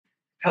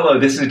Hello,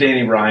 this is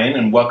Danny Ryan,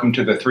 and welcome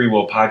to the Three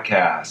Will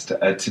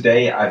Podcast.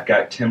 Today, I've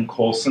got Tim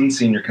Coalson,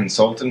 Senior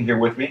Consultant, here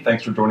with me.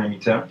 Thanks for joining me,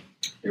 Tim.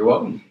 You're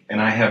welcome.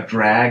 And I have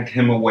dragged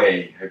him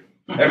away.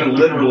 I haven't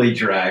literally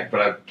dragged,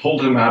 but I've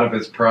pulled him out of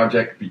his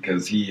project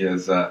because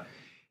he's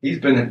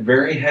been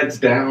very heads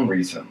down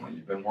recently.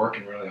 You've been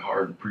working really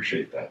hard.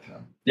 Appreciate that,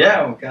 Tim.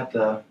 Yeah, we've got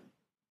a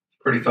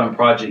pretty fun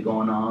project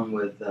going on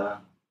with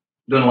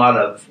doing a lot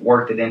of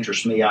work that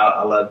interests me.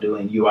 I love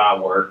doing UI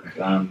work,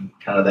 kind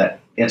of that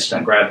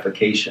instant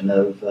gratification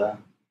of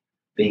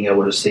being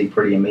able to see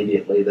pretty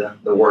immediately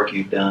the work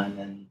you've done.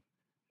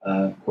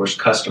 And, of course,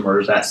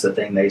 customers, that's the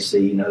thing they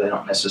see. You know, they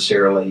don't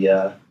necessarily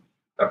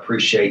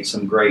appreciate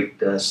some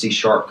great C#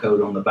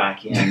 code on the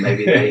back end.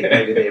 Maybe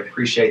they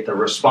appreciate the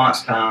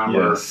response time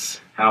Yes.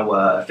 or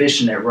how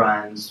efficient it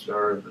runs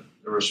or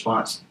the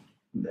response,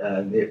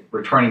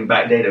 returning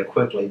back data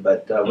quickly.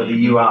 But with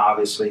the UI,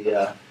 obviously,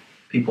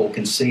 people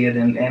can see it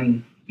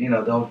and you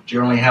know, they'll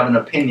generally have an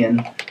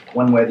opinion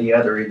one way or the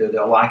other. Either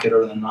they'll like it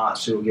or they'll not,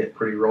 so you'll get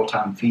pretty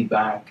real-time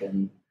feedback.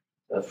 And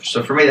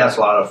so for me, that's a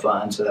lot of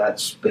fun. So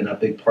that's been a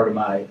big part of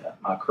my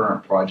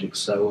current project.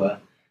 So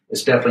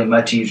it's definitely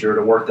much easier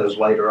to work those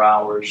longer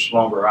hours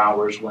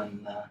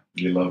when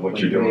You love what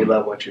you're doing. You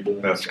love what you're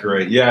doing. That's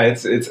great. Yeah,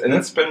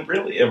 it's been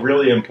really a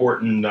really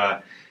important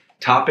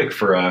topic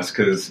for us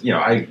because, you know,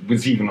 I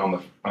was even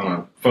on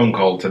a phone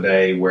call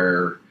today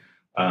where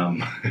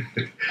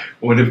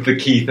one of the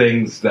key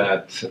things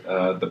that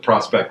the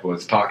prospect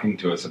was talking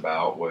to us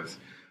about was,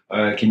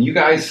 can you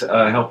guys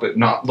help it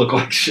not look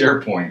like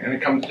SharePoint?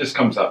 And it just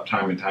comes up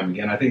time and time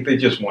again. I think they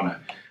just want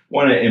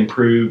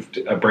improved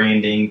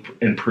branding,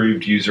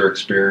 improved user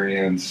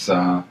experience,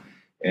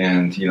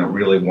 and, you know,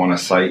 really want a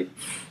site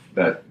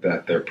that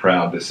they're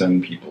proud to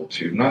send people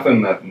to.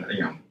 Nothing that,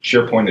 you know,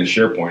 SharePoint is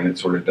SharePoint. It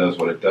sort of does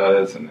what it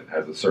does, and it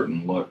has a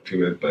certain look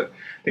to it. But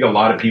I think a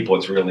lot of people,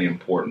 it's really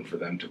important for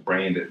them to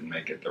brand it and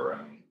make it their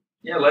own.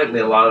 Yeah,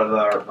 lately a lot of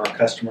our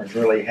customers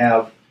really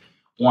have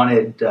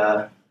wanted,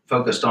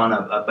 focused on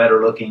a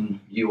better looking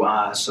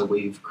UI. So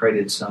we've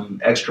created some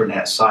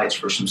extranet sites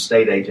for some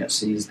state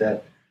agencies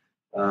that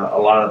a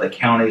lot of the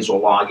counties will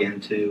log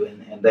into,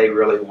 and they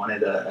really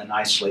wanted a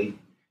nicely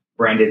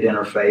branded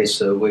interface.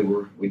 So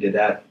we did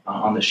that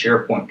on the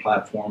SharePoint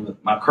platform.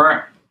 With my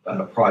current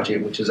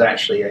project, which is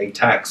actually a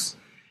tax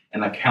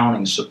and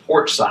accounting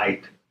support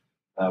site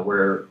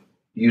where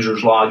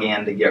users log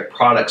in to get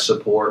product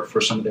support for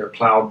some of their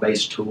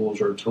cloud-based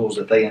tools or tools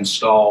that they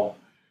install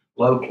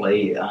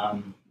locally.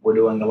 We're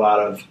doing a lot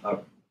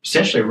of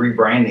essentially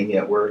rebranding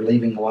it. We're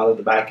leaving a lot of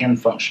the back-end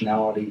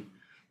functionality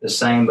the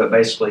same, but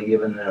basically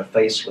giving it a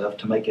facelift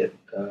to make it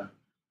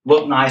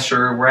look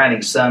nicer. We're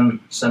adding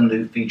some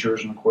new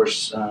features, and of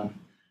course,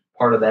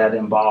 part of that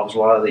involves a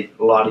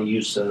lot of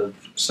use of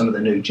some of the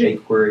new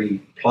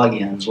jQuery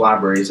plugins,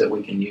 libraries that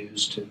we can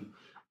use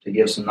to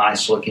give some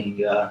nice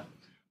looking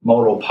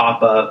modal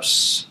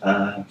pop-ups,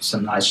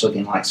 some nice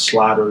looking like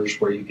sliders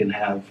where you can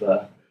have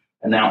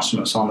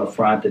announcements on the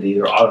front that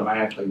either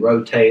automatically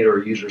rotate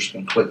or users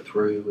can click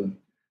through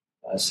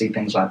and see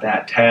things like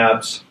that.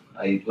 Tabs,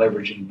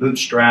 leveraging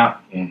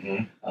Bootstrap.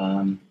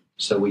 Mm-hmm.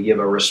 So we give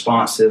a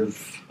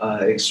responsive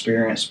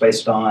experience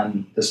based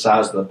on the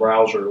size of the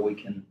browser. We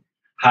can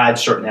hide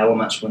certain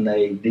elements when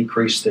they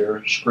decrease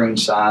their screen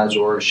size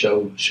or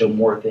show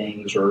more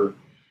things, or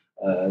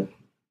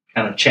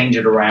kind of change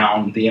it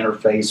around the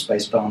interface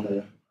based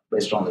on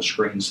the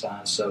screen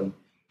size. So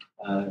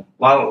a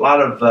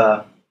lot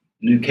of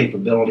new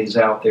capabilities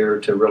out there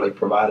to really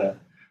provide a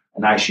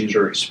nice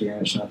user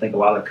experience, and I think a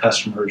lot of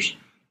customers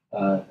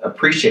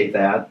appreciate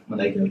that when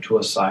they go to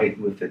a site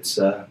with its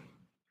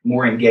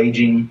more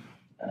engaging.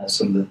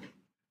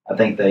 I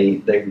think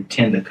they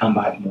tend to come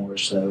back more.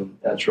 So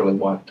that's really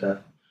what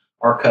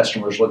our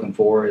customers looking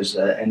for is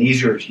an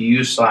easier to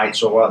use site.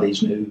 So a lot of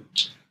these new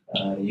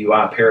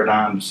UI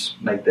paradigms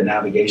make the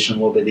navigation a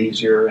little bit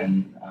easier,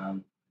 and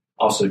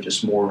also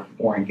just more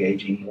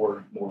engaging,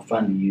 more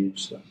fun to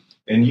use. So.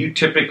 And you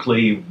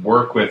typically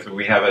work with,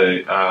 we have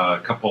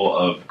a couple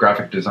of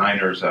graphic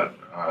designers that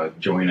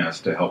join us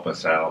to help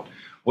us out.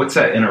 What's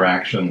that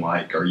interaction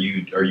like? Are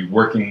you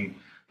working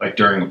like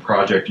during a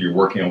project, you're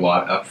working a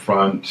lot up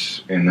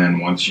front, and then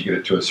once you get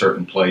it to a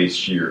certain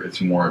place,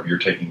 it's more of you're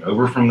taking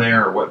over from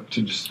there, or what?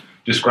 To just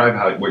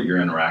describe what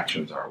your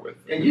interactions are with.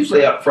 And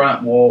usually up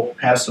front, we'll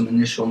have some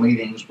initial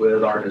meetings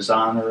with our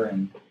designer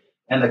and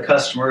the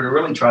customer to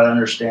really try to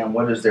understand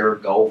what is their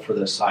goal for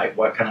the site,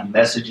 what kind of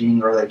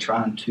messaging are they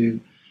trying to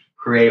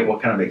create,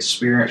 what kind of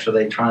experience are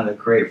they trying to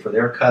create for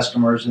their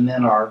customers, and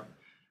then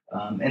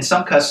and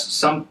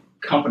some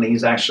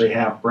companies actually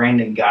have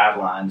branding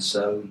guidelines,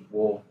 so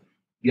we'll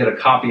get a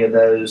copy of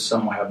those.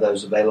 Some will have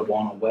those available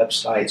on our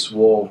websites.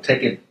 We'll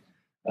take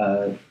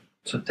a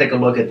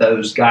look at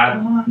those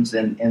guidelines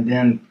and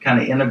then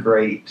kind of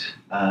integrate,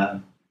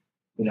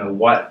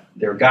 what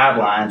their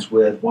guidelines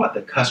with what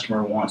the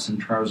customer wants in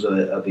terms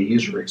of a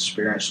user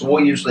experience. So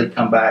we'll usually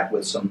come back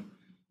with some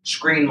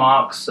screen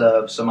mocks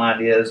of some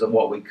ideas of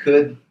what we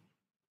could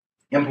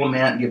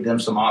implement, give them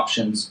some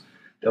options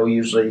they'll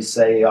usually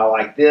say, I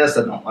like this,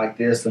 I don't like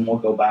this, then we'll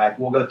go back.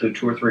 We'll go through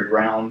 2 or 3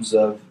 rounds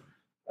of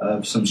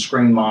some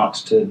screen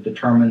mocks to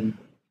determine,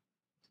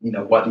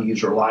 what the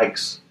user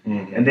likes.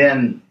 Mm-hmm. And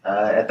then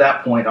at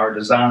that point, our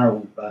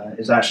designer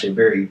is actually a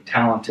very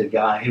talented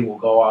guy. He will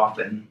go off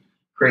and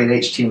create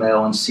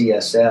HTML and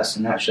CSS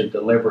and actually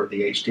deliver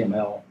the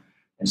HTML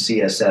and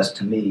CSS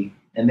to me.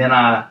 And then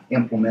I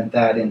implement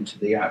that into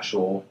the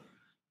actual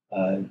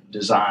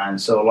design.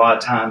 So a lot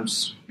of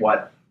times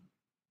what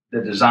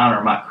the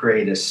designer might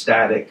create as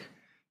static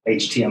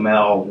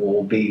HTML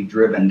will be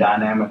driven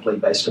dynamically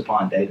based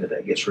upon data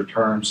that gets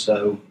returned.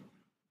 So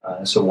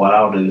what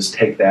I'll do is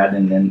take that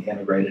and then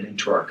integrate it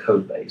into our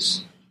code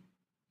base.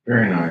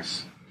 Very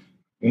nice.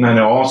 And I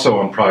know also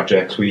on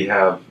projects we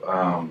have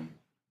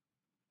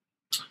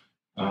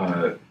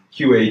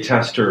QA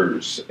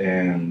testers,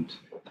 and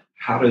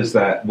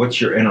what's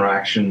your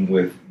interaction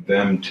with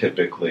them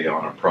typically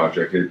on a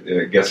project?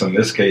 I guess in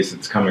this case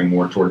it's coming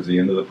more towards the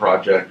end of the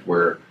project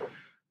where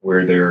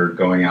they're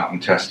going out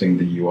and testing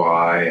the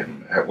UI,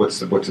 and what's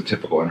the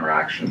typical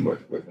interaction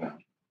with them?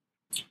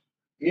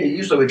 Yeah,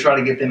 usually we try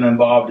to get them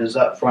involved as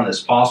upfront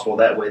as possible.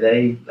 That way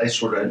they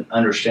sort of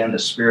understand the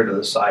spirit of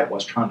the site,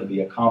 what's trying to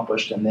be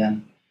accomplished, and then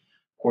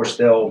of course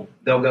they'll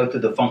go through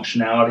the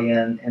functionality,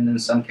 and in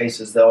some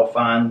cases they'll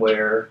find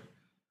where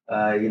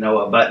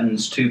a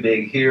button's too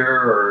big here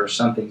or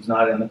something's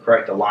not in the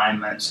correct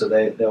alignment. So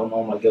they'll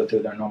normally go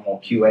through their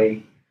normal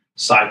QA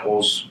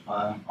cycles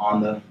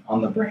on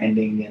the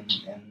branding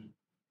and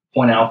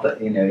point out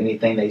that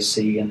anything they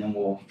see, and then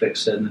we'll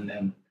fix it, and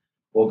then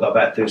we'll go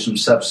back through some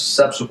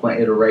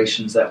subsequent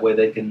iterations. That way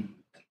they can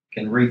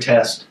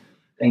retest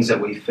things that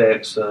we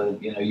fix.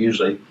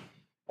 Usually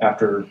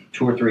after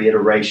 2 or 3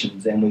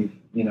 iterations, then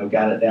we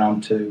got it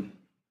down to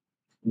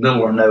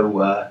little or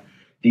no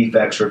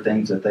defects or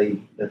things that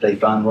they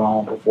find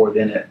wrong before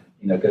then it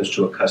goes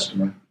to a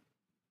customer.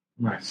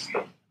 Nice.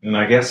 And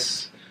I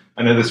guess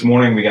I know this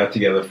morning we got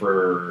together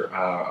for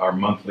our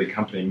monthly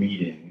company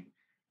meeting,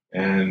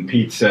 and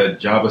Pete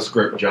said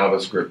JavaScript.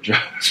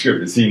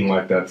 It seemed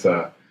like that's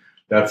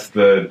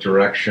the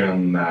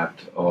direction that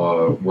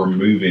we're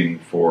moving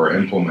for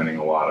implementing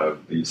a lot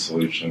of these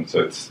solutions.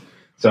 So it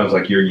sounds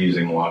like you're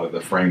using a lot of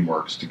the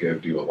frameworks to go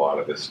do a lot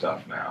of this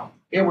stuff now.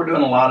 Yeah, we're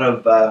doing a lot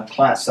of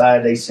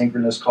client-side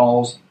asynchronous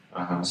calls.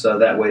 Uh-huh. So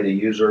that way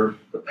the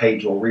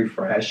page will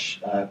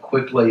refresh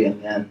quickly,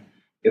 and then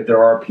if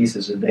there are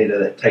pieces of data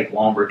that take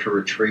longer to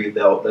retrieve,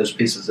 those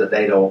pieces of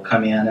data will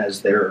come in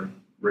as they're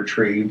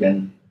retrieved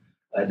and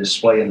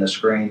display in the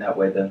screen. That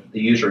way the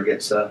user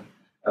gets a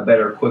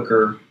better,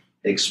 quicker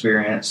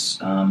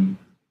experience.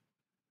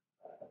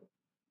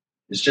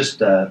 It's just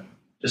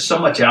so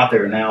much out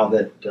there now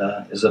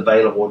that is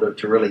available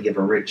to really give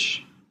a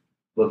rich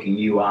looking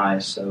UI.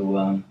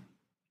 So,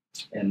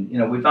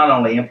 we've not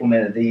only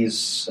implemented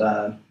these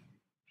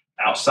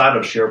outside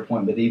of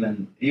SharePoint, but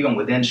even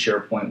within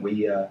SharePoint,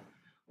 we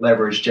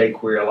leverage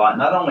jQuery a lot,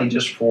 not only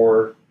just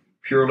for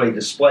purely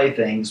display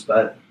things,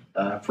 but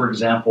for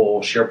example,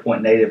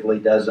 SharePoint natively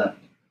doesn't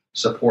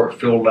support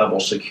field level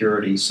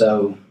security.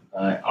 So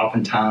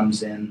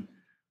oftentimes in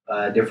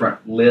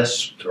different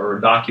lists or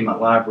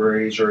document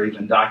libraries or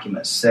even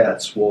document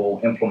sets,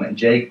 we'll implement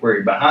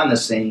jQuery behind the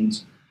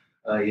scenes.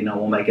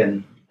 We'll make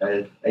an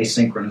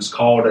asynchronous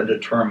call to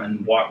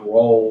determine what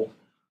role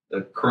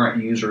the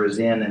current user is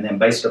in, and then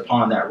based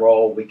upon that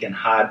role, we can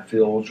hide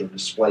fields or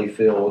display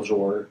fields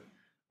or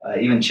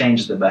even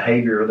change the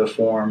behavior of the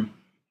form,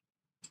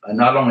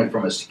 not only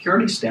from a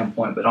security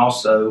standpoint, but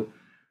also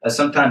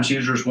sometimes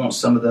users want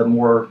some of the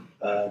more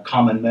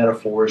common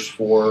metaphors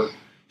for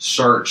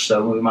search.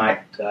 So we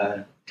might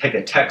take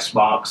a text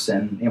box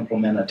and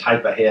implement a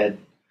type ahead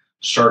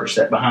search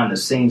that behind the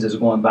scenes is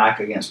going back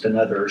against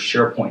another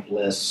SharePoint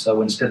list.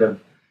 So instead of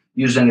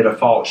using a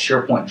default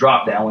SharePoint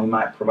dropdown, we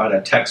might provide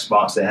a text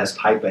box that has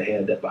type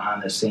ahead that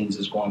behind the scenes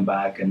is going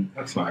back, and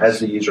that's nice. As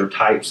the user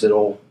types,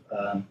 it'll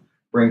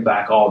bring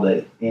back all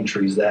the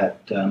entries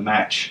that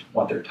match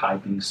what they're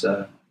typing.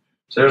 So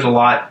there's a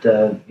lot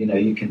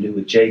you can do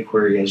with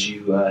jQuery as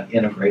you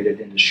integrate it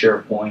into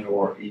SharePoint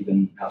or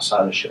even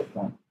outside of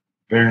SharePoint.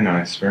 Very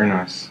nice, very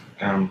nice.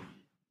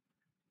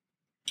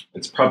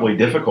 It's probably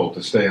difficult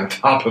to stay on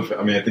top of it.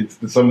 I mean, I think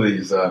some of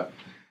these.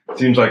 It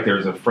seems like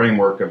there's a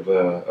framework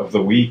of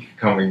the week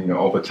coming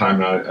all the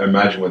time. And I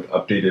imagine with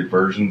updated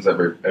versions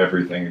of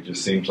everything, it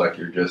just seems like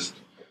you're just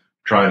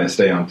trying to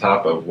stay on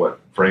top of what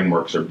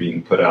frameworks are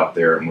being put out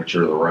there and which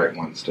are the right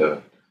ones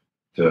to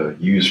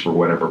use for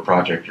whatever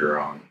project you're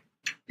on.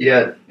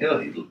 Yeah,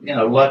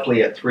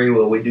 luckily at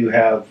 3Will we do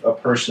have a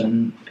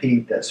person,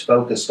 Pete, that's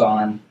focused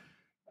on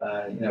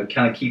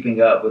kind of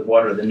keeping up with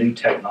what are the new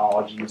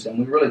technologies, and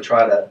we really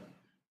try to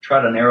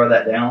narrow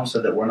that down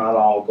so that we're not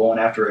all going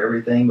after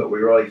everything, but we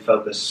really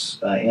focus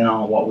in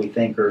on what we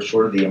think are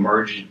sort of the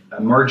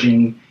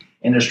emerging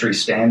industry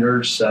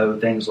standards. So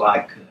things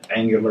like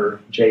Angular,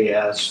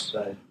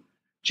 JS,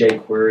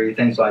 jQuery,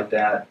 things like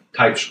that,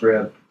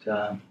 TypeScript.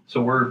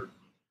 So we're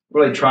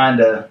really trying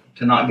to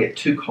not get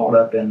too caught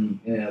up in,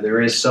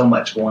 there is so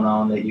much going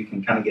on that you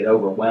can kind of get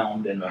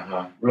overwhelmed and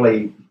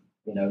really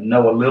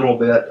know a little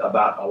bit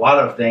about a lot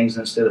of things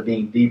instead of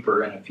being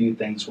deeper in a few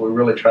things. We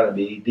really try to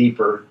be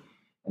deeper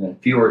in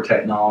fewer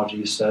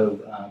technologies. So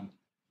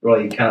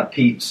really kind of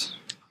Pete's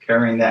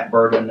carrying that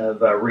burden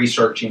of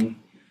researching,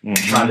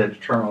 trying to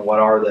determine what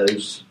are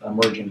those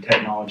emerging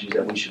technologies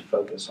that we should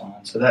focus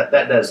on. So that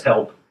does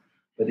help.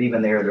 But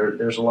even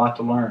there's a lot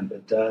to learn.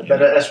 But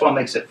that's what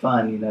makes it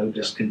fun,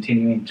 just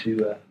continuing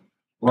to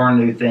learn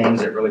new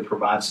things that really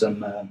provide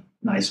some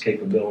nice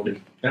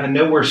capability. And I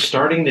know we're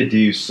starting to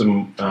do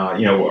some,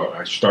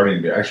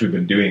 actually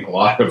been doing a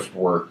lot of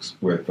work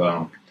with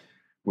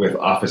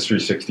Office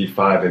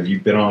 365. Have you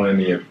been on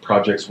any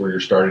projects where you're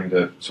starting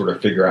to sort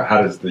of figure out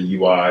how does the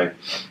UI,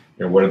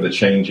 what are the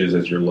changes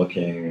as you're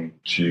looking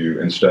to,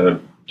 instead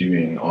of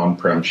doing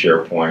on-prem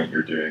SharePoint,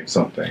 you're doing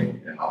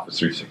something in Office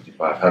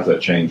 365. How's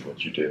that change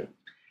what you do?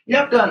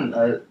 Yeah, I've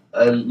done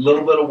a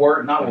little bit of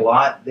work, not a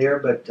lot there,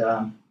 but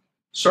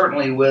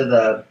certainly with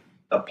a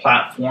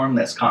platform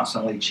that's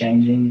constantly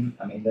changing.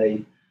 I mean,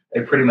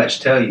 they pretty much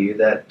tell you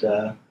that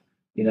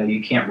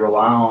you can't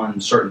rely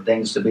on certain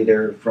things to be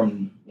there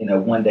from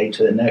one day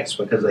to the next,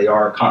 because they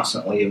are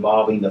constantly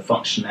evolving the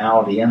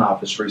functionality in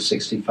Office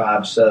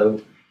 365.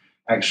 So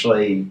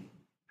actually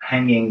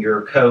hanging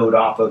your code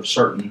off of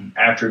certain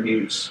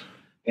attributes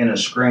in a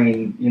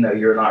screen,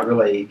 you're not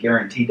really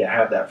guaranteed to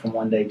have that from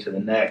one day to the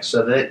next.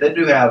 So they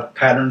do have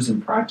patterns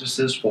and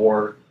practices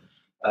for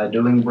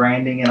doing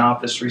branding in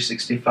Office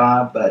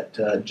 365,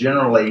 but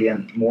generally,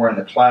 and more in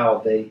the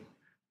cloud, they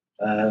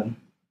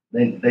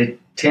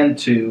tend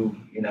to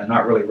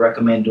not really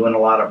recommend doing a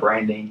lot of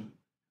branding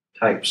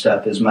type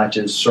stuff as much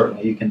as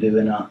certainly you can do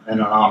in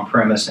an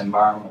on-premise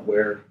environment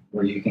where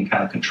you can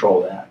kind of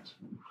control that.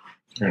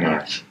 Very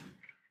nice.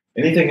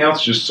 Anything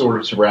else, just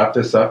sort of to wrap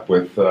this up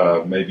with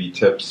maybe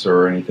tips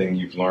or anything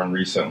you've learned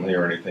recently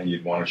or anything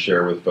you'd want to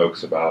share with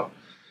folks about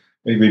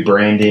maybe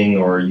branding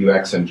or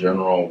UX in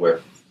general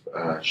with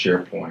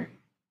SharePoint?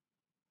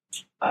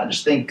 I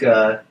just think,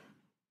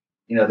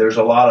 there's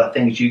a lot of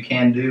things you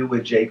can do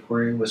with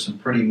jQuery with some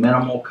pretty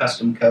minimal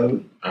custom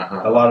code.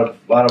 A lot of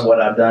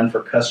what I've done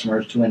for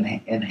customers to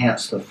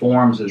enhance the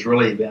forms has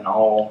really been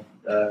all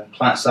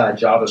client-side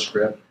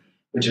JavaScript,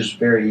 which is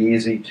very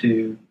easy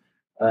to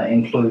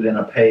include in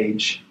a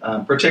page,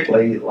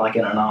 particularly like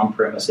in an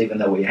on-premise, even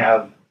though we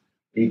have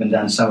even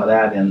done some of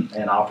that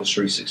in Office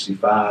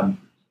 365.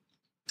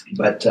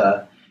 But,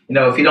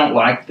 if you don't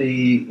like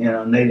the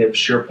native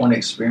SharePoint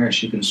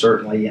experience, you can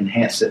certainly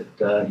enhance it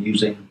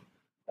using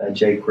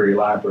jQuery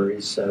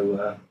libraries.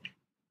 So,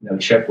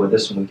 check with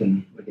us and we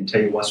can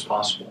tell you what's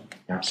possible.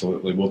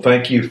 Absolutely. Well,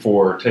 thank you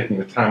for taking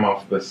the time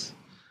off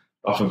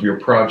of your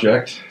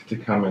project to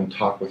come and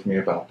talk with me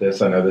about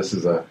this. I know this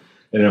is an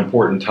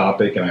important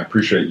topic, and I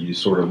appreciate you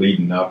sort of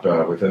leading up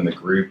within the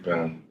group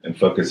and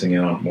focusing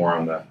in more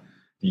on the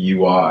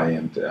UI.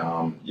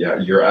 And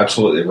you're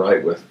absolutely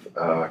right with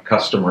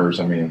customers.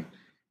 I mean,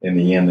 in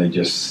the end, they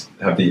just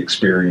have the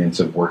experience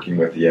of working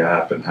with the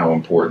app and how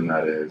important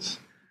that is.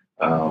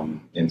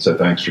 And so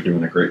thanks for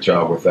doing a great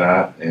job with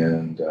that.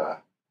 And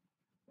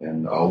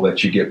I'll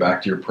let you get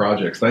back to your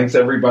projects. Thanks,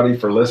 everybody,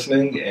 for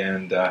listening,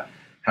 and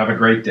have a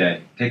great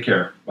day. Take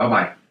care.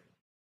 Bye-bye.